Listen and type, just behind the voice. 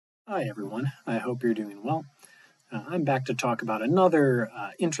Hi everyone, I hope you're doing well. I'm back to talk about another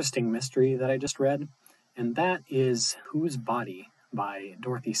interesting mystery that I just read, and that is Whose Body by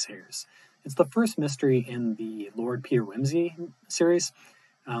Dorothy Sayers. It's the first mystery in the Lord Peter Wimsey series.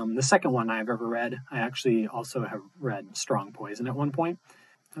 The second one I've ever read. I actually also have read Strong Poison at one point.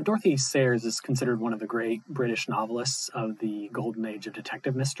 Now, Dorothy Sayers is considered one of the great British novelists of the golden age of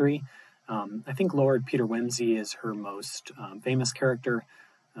detective mystery. I think Lord Peter Wimsey is her most famous character.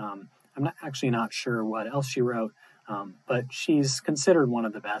 I'm not sure what else she wrote, but she's considered one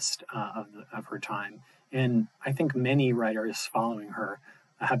of the best of her time. And I think many writers following her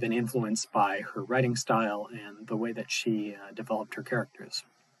have been influenced by her writing style and the way that she developed her characters.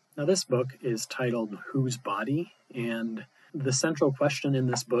 Now, this book is titled Whose Body? And the central question in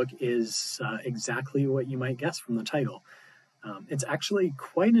this book is exactly what you might guess from the title. It's actually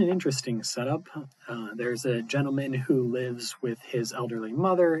quite an interesting setup. There's a gentleman who lives with his elderly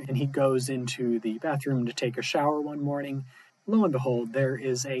mother, and he goes into the bathroom to take a shower one morning. Lo and behold, there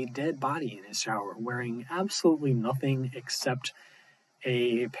is a dead body in his shower, wearing absolutely nothing except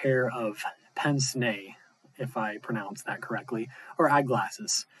a pair of pince-nez, if I pronounce that correctly, or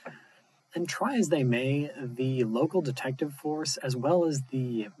eyeglasses. And try as they may, the local detective force, as well as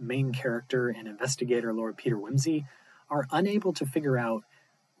the main character and investigator, Lord Peter Wimsey, are unable to figure out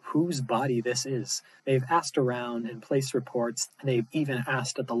whose body this is. They've asked around and placed reports. They've even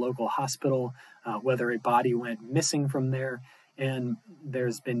asked at the local hospital whether a body went missing from there, and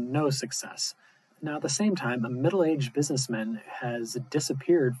there's been no success. Now, at the same time, a middle-aged businessman has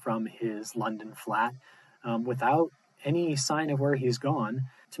disappeared from his London flat without any sign of where he's gone.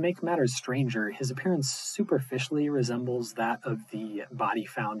 To make matters stranger, his appearance superficially resembles that of the body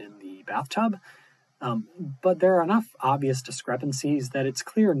found in the bathtub. But there are enough obvious discrepancies that it's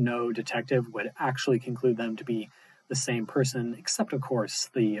clear no detective would actually conclude them to be the same person, except, of course,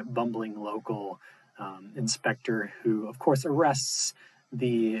 the bumbling local inspector who, of course, arrests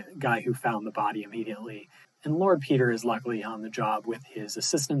the guy who found the body immediately. And Lord Peter is luckily on the job with his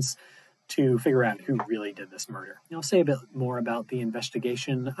assistants to figure out who really did this murder. I'll say a bit more about the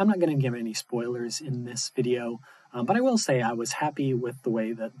investigation. I'm not going to give any spoilers in this video, but I will say I was happy with the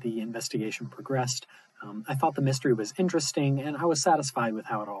way that the investigation progressed. I thought the mystery was interesting, and I was satisfied with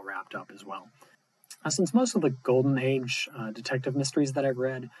how it all wrapped up as well. Since most of the Golden Age detective mysteries that I've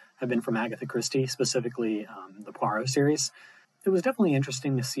read have been from Agatha Christie, specifically the Poirot series, it was definitely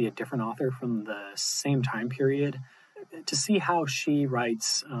interesting to see a different author from the same time period, to see how she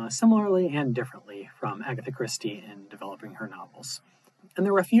writes similarly and differently from Agatha Christie in developing her novels. And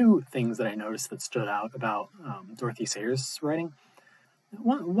there were a few things that I noticed that stood out about Dorothy Sayers' writing.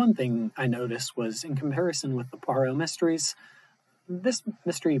 One thing I noticed was, in comparison with the Poirot mysteries, this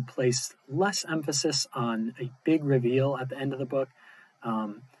mystery placed less emphasis on a big reveal at the end of the book.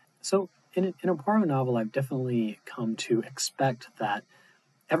 So in a Poirot novel, I've definitely come to expect that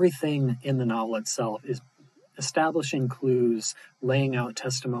everything in the novel itself is establishing clues, laying out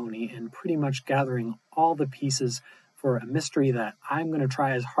testimony, and pretty much gathering all the pieces for a mystery that I'm going to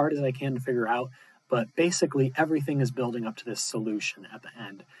try as hard as I can to figure out, but basically everything is building up to this solution at the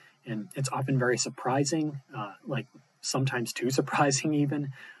end. And it's often very surprising, like sometimes too surprising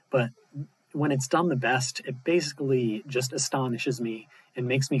even, but when it's done the best, it basically just astonishes me and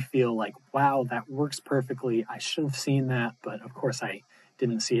makes me feel like, wow, that works perfectly. I should have seen that, but of course I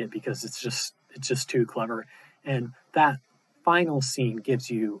didn't see it because it's just too clever. And that final scene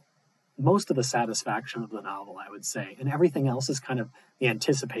gives you most of the satisfaction of the novel, I would say, and everything else is kind of the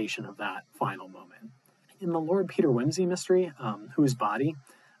anticipation of that final moment. In the Lord Peter Wimsey mystery, Whose Body,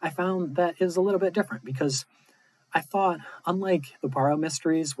 I found that is a little bit different because I thought, unlike the Poirot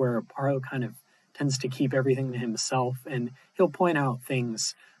mysteries, where Poirot kind of tends to keep everything to himself and he'll point out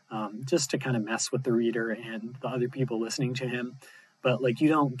things just to kind of mess with the reader and the other people listening to him, but like you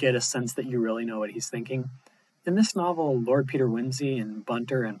don't get a sense that you really know what he's thinking. In this novel, Lord Peter Wimsey and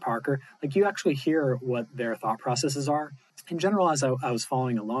Bunter and Parker, like you actually hear what their thought processes are. In general, as I was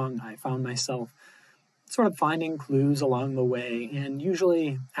following along, I found myself sort of finding clues along the way, and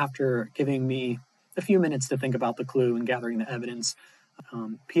usually after giving me a few minutes to think about the clue and gathering the evidence,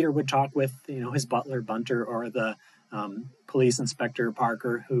 Peter would talk with his butler Bunter or the police inspector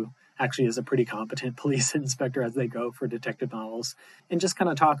Parker, who actually is a pretty competent police inspector as they go for detective novels, and just kind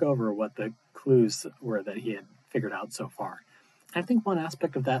of talk over what the clues were that he had figured out so far. I think one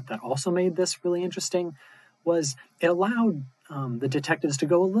aspect of that also made this really interesting was it allowed the detectives to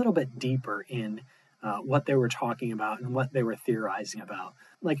go a little bit deeper in what they were talking about and what they were theorizing about.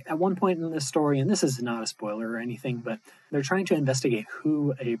 Like at one point in this story, and this is not a spoiler or anything, but they're trying to investigate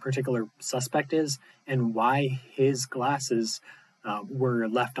who a particular suspect is and why his glasses were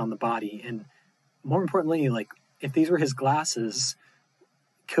left on the body. And more importantly, like, if these were his glasses,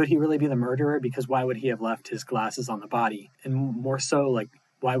 could he really be the murderer? Because why would he have left his glasses on the body? And more so, like,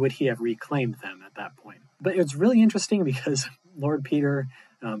 why would he have reclaimed them at that point? But it's really interesting because Lord Peter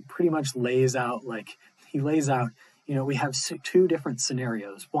pretty much lays out, we have two different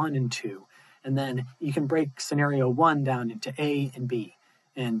scenarios, 1 and 2. And then you can break scenario 1 down into A and B.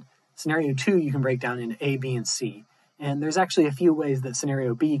 And scenario 2 you can break down into A, B, and C. And there's actually a few ways that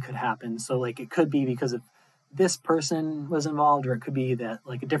scenario B could happen. So, like, it could be because of this person was involved, or it could be that,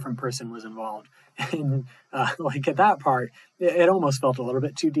 like, a different person was involved. And like, at that part, it almost felt a little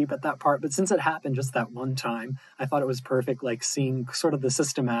bit too deep at that part. But since it happened just that one time, I thought it was perfect, like, seeing sort of the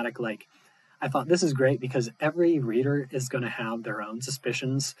systematic, like, I thought this is great because every reader is going to have their own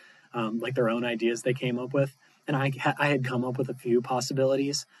suspicions, like their own ideas they came up with. And I had come up with a few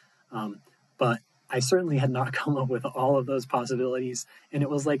possibilities, but I certainly had not come up with all of those possibilities. And it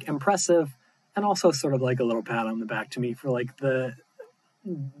was, like, impressive and also sort of like a little pat on the back to me for, like, the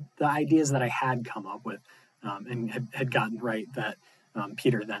ideas that I had come up with and had gotten right that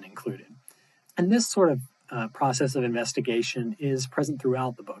Peter then included. And this sort of process of investigation is present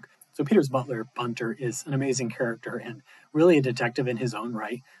throughout the book. So Peter's butler, Bunter, is an amazing character and really a detective in his own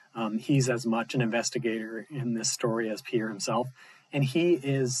right. He's as much an investigator in this story as Peter himself, and he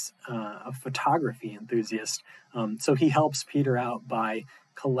is a photography enthusiast. So he helps Peter out by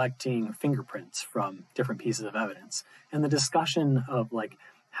collecting fingerprints from different pieces of evidence. And the discussion of, like,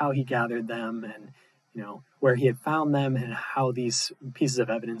 how he gathered them and, where he had found them and how these pieces of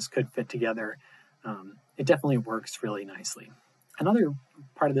evidence could fit together, it definitely works really nicely. Another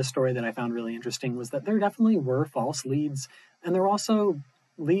part of this story that I found really interesting was that there definitely were false leads, and there were also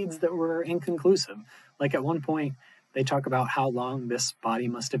leads that were inconclusive. Like, at one point, they talk about how long this body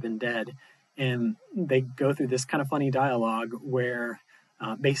must have been dead, and they go through this kind of funny dialogue where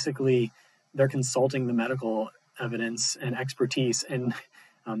basically they're consulting the medical evidence and expertise and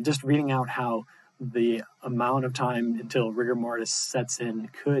just reading out how the amount of time until rigor mortis sets in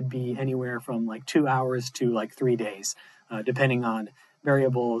could be anywhere from, like, 2 hours to, like, 3 days, depending on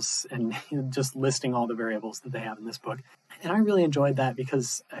variables, and just listing all the variables that they have in this book. And I really enjoyed that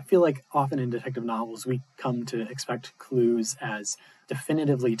because I feel like often in detective novels we come to expect clues as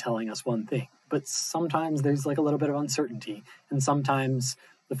definitively telling us one thing, but sometimes there's, like, a little bit of uncertainty, and sometimes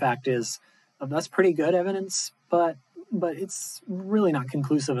the fact is that's pretty good evidence, but it's really not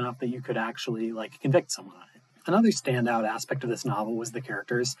conclusive enough that you could actually, like, convict someone on it. Another standout aspect of this novel was the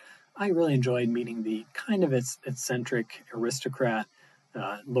characters. I really enjoyed meeting the kind of eccentric aristocrat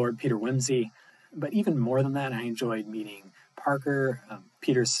Lord Peter Wimsey, but even more than that, I enjoyed meeting Parker,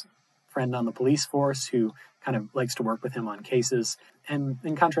 Peter's friend on the police force, who kind of likes to work with him on cases. And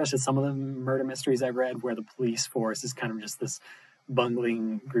in contrast to some of the murder mysteries I've read, where the police force is kind of just this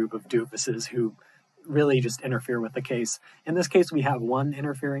bungling group of doofuses who really just interfere with the case. In this case, we have one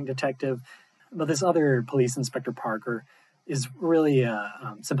interfering detective, but this other police inspector, Parker, is really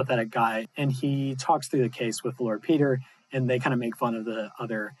a sympathetic guy, and he talks through the case with Lord Peter, and they kind of make fun of the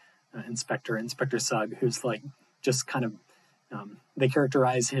other Inspector Sugg, who's, like, just kind of, they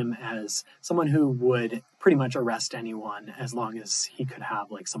characterize him as someone who would pretty much arrest anyone as long as he could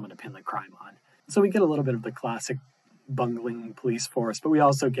have, like, someone to pin the crime on. So we get a little bit of the classic bungling police force, but we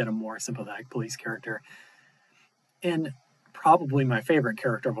also get a more sympathetic police character. And probably my favorite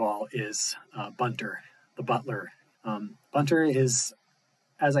character of all is Bunter, the butler. Bunter is,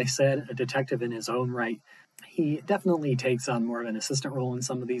 as I said, a detective in his own right. He definitely takes on more of an assistant role in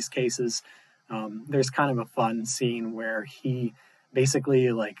some of these cases. There's kind of a fun scene where he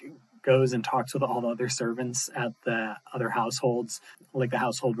basically, like, goes and talks with all the other servants at the other households, like the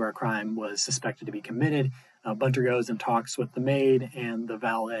household where a crime was suspected to be committed. Bunter goes and talks with the maid and the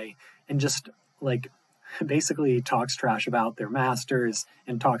valet, and just, like, basically talks trash about their masters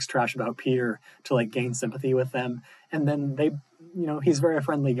and talks trash about Peter to, like, gain sympathy with them. And then they, he's a very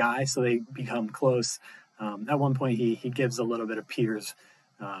friendly guy, so they become close. At one point, he gives a little bit of Peter's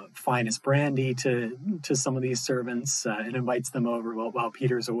finest brandy to some of these servants and invites them over while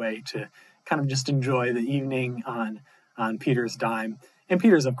Peter's away to kind of just enjoy the evening on Peter's dime. And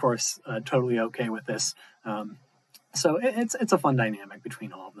Peter's, of course, totally okay with this. So it's a fun dynamic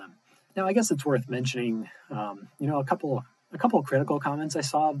between all of them. Now, I guess it's worth mentioning, a couple of critical comments I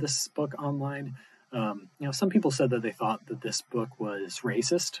saw of this book online. Some people said that they thought that this book was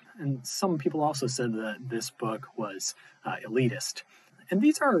racist, and some people also said that this book was elitist. And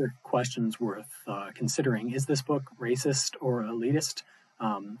these are questions worth considering. Is this book racist or elitist,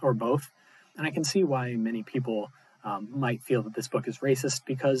 or both? And I can see why many people might feel that this book is racist,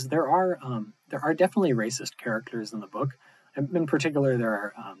 because there are definitely racist characters in the book. In particular, there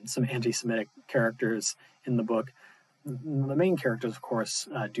are some anti-Semitic characters in the book. The main characters, of course,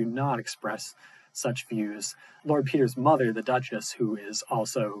 do not express such views. Lord Peter's mother, the Duchess, who is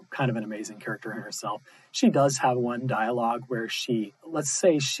also kind of an amazing character in herself, she does have one dialogue where let's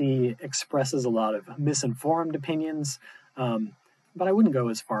say she expresses a lot of misinformed opinions, but I wouldn't go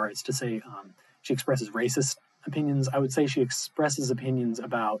as far as to say she expresses racist opinions. I would say she expresses opinions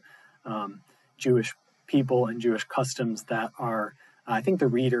about Jewish people and Jewish customs that are, I think the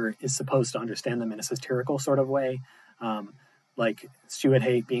reader is supposed to understand them in a satirical sort of way. Like she would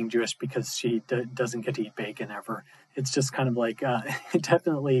hate being Jewish because she doesn't get to eat bacon ever. It's just kind of like, it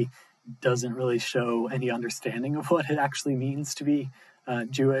definitely doesn't really show any understanding of what it actually means to be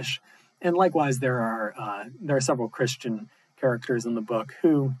Jewish. And likewise, there are several Christian characters in the book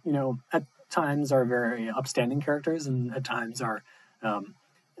who, at times are very upstanding characters and at times are a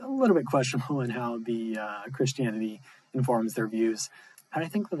little bit questionable in how the Christianity informs their views. And I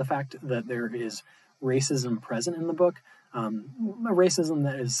think that the fact that there is racism present in the book, a racism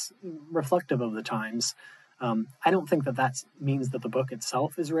that is reflective of the times, I don't think that means that the book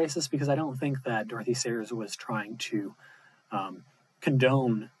itself is racist, because I don't think that Dorothy Sayers was trying to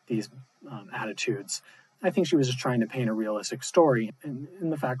condone these attitudes. I think she was just trying to paint a realistic story, and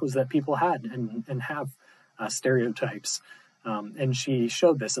the fact was that people had and have stereotypes, and she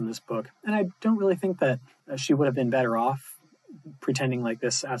showed this in this book. And I don't really think that she would have been better off pretending like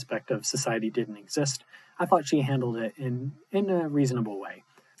this aspect of society didn't exist. I thought she handled it in a reasonable way.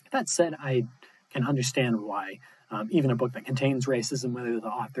 That said, I can understand why even a book that contains racism, whether the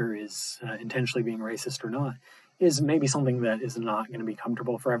author is intentionally being racist or not, is maybe something that is not going to be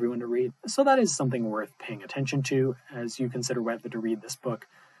comfortable for everyone to read. So that is something worth paying attention to as you consider whether to read this book.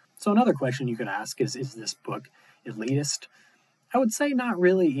 So another question you could ask is this book elitist? I would say not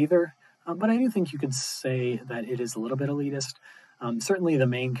really either, but I do think you could say that it is a little bit elitist. Certainly the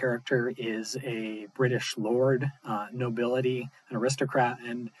main character is a British lord, nobility, an aristocrat,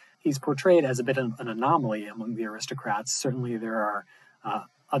 and he's portrayed as a bit of an anomaly among the aristocrats. Certainly there are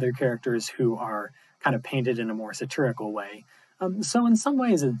other characters who are kind of painted in a more satirical way. So in some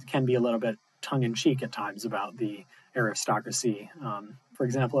ways it can be a little bit tongue-in-cheek at times about the aristocracy. For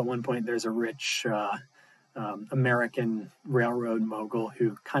example, at one point there's a rich American railroad mogul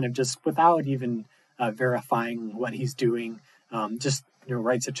who kind of just, without even verifying what he's doing, just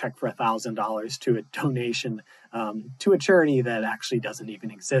writes a check for $1,000 to a donation to a charity that actually doesn't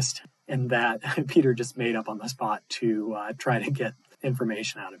even exist, and that Peter just made up on the spot to try to get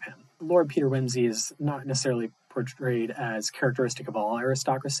information out of him. Lord Peter Wimsey is not necessarily portrayed as characteristic of all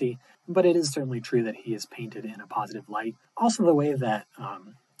aristocracy, but it is certainly true that he is painted in a positive light. Also, the way that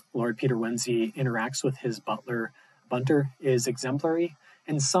Lord Peter Wimsey interacts with his butler, Bunter, is exemplary,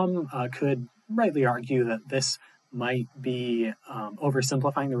 and some could rightly argue that this might be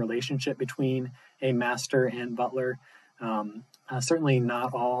oversimplifying the relationship between a master and butler. Certainly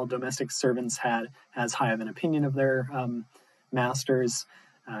not all domestic servants had as high of an opinion of their masters,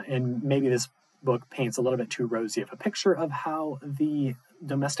 and maybe this book paints a little bit too rosy of a picture of how the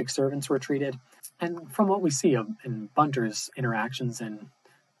domestic servants were treated. And from what we see in Bunter's interactions and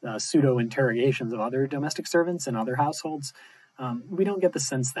pseudo-interrogations of other domestic servants in other households, we don't get the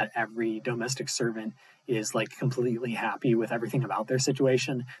sense that every domestic servant is like completely happy with everything about their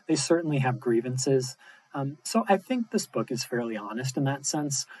situation. They certainly have grievances. So I think this book is fairly honest in that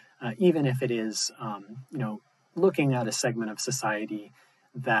sense, even if it is, looking at a segment of society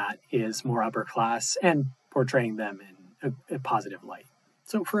that is more upper class and portraying them in a positive light.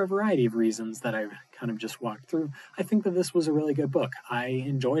 So for a variety of reasons that I've kind of just walked through, I think that this was a really good book. I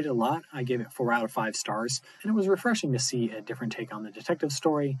enjoyed it a lot. I gave it 4 out of 5 stars, and it was refreshing to see a different take on the detective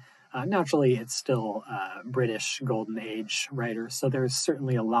story. Naturally, it's still a British Golden Age writer, so there's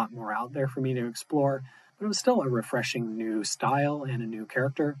certainly a lot more out there for me to explore, but it was still a refreshing new style and a new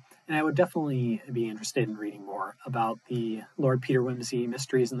character, and I would definitely be interested in reading more about the Lord Peter Wimsey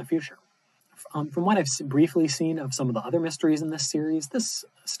mysteries in the future. From what I've briefly seen of some of the other mysteries in this series, this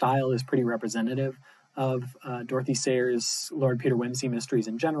style is pretty representative of Dorothy Sayers' Lord Peter Wimsey mysteries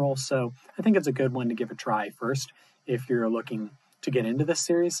in general, so I think it's a good one to give a try first if you're looking to get into this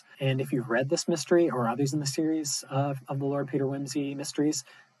series. And if you've read this mystery or others in the series of the Lord Peter Wimsey mysteries,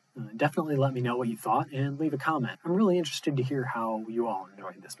 definitely let me know what you thought and leave a comment. I'm really interested to hear how you all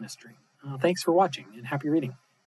enjoyed this mystery. Thanks for watching and happy reading.